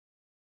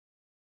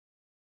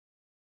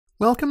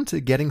Welcome to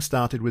Getting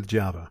Started with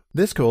Java.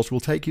 This course will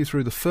take you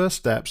through the first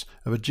steps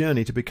of a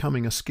journey to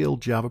becoming a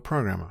skilled Java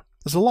programmer.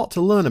 There's a lot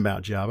to learn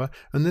about Java,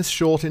 and this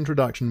short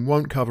introduction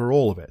won't cover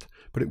all of it,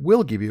 but it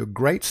will give you a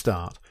great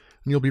start,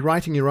 and you'll be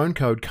writing your own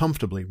code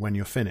comfortably when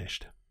you're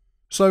finished.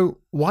 So,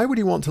 why would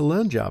you want to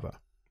learn Java?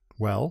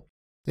 Well,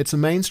 it's a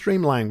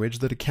mainstream language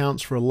that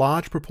accounts for a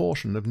large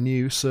proportion of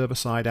new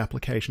server-side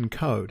application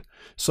code,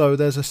 so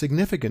there's a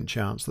significant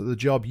chance that the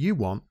job you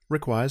want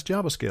requires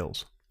Java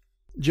skills.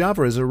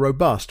 Java is a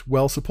robust,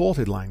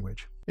 well-supported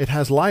language. It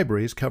has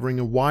libraries covering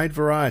a wide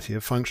variety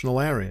of functional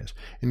areas,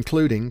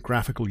 including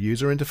graphical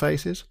user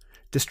interfaces,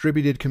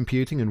 distributed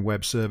computing and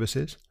web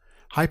services,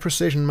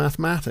 high-precision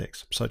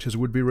mathematics, such as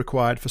would be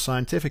required for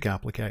scientific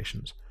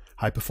applications,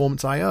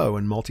 high-performance I/O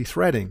and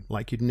multi-threading,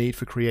 like you'd need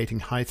for creating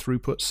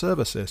high-throughput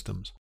server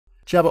systems.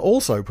 Java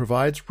also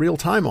provides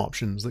real-time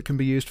options that can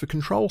be used for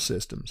control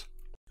systems.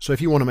 So if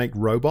you want to make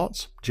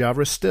robots,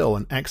 Java is still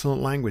an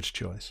excellent language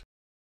choice.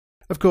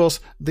 Of course,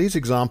 these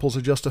examples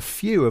are just a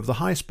few of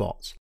the high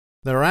spots.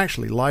 There are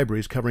actually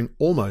libraries covering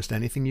almost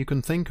anything you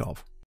can think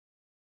of.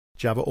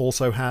 Java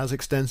also has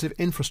extensive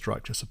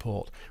infrastructure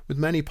support, with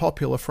many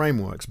popular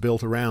frameworks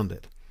built around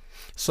it.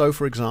 So,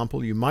 for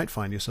example, you might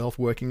find yourself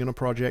working on a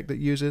project that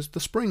uses the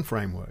Spring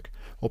framework,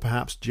 or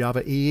perhaps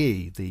Java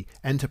EE, the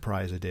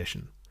Enterprise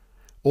Edition.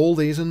 All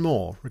these and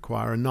more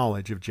require a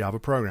knowledge of Java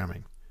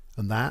programming,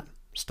 and that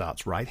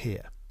starts right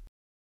here.